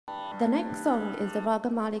The next song is the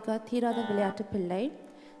Ragamaliga Theeraatha Vilayaattu Pillai,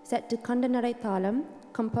 set to Kandanadai Thalam,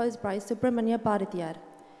 composed by Subramanya Bharatiyar.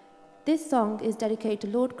 This song is dedicated to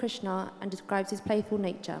Lord Krishna and describes his playful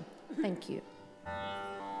nature. Thank you.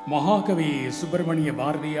 மகாகவி சுப்பிரமணிய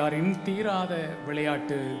பாரதியாரின் தீராத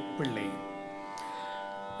விளையாட்டு பிள்ளை.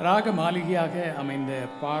 ராக மாளிகையாக அமைந்த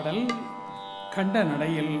பாடல் கண்ட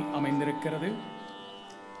நடையில் அமைந்திருக்கிறது.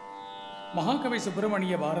 மகாகவி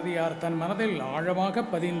சுப்பிரமணிய பாரதியார் தன் மனதில் ஆழமாக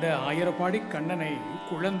பதிந்த ஆயிரப்பாடி கண்ணனை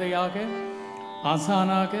குழந்தையாக,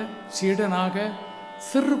 ஆசானாக, சீடனாக,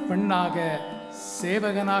 சிறு பெண்ணாக,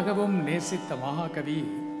 சேவகனாகவும் நேசித்த மகாகவி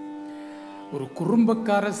ஒரு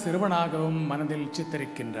குறும்பக்கார சிறுவனாகவும் மனதில்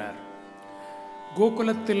சித்தரிக்கின்றார்.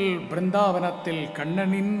 கோகுலத்தில் பிருந்தாவனத்தில்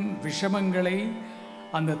கண்ணனின் விஷமங்களை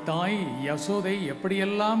அந்த தாய் யசோதை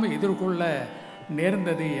எப்படியெல்லாம் எதிர்கொள்ள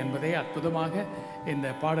நேர்ந்தது என்பதை அற்புதமாக இந்த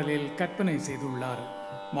பாடலில் கற்பனை செய்துள்ளார்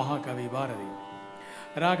மகாகவி பாரதி.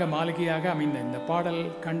 ராக மாளிகையாக அமைந்த இந்த பாடல்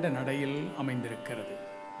கண்ட நடையில் அமைந்திருக்கிறது.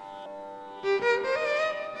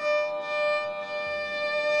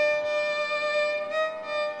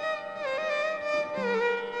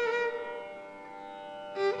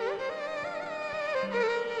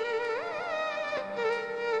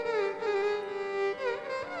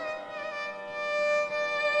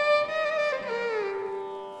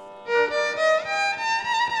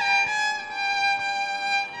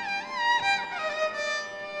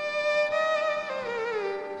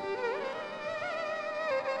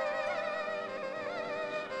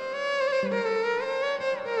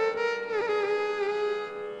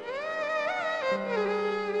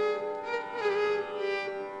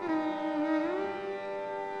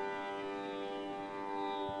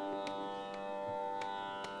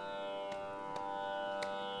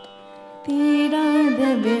 தீராத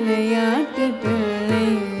விளையாட்டு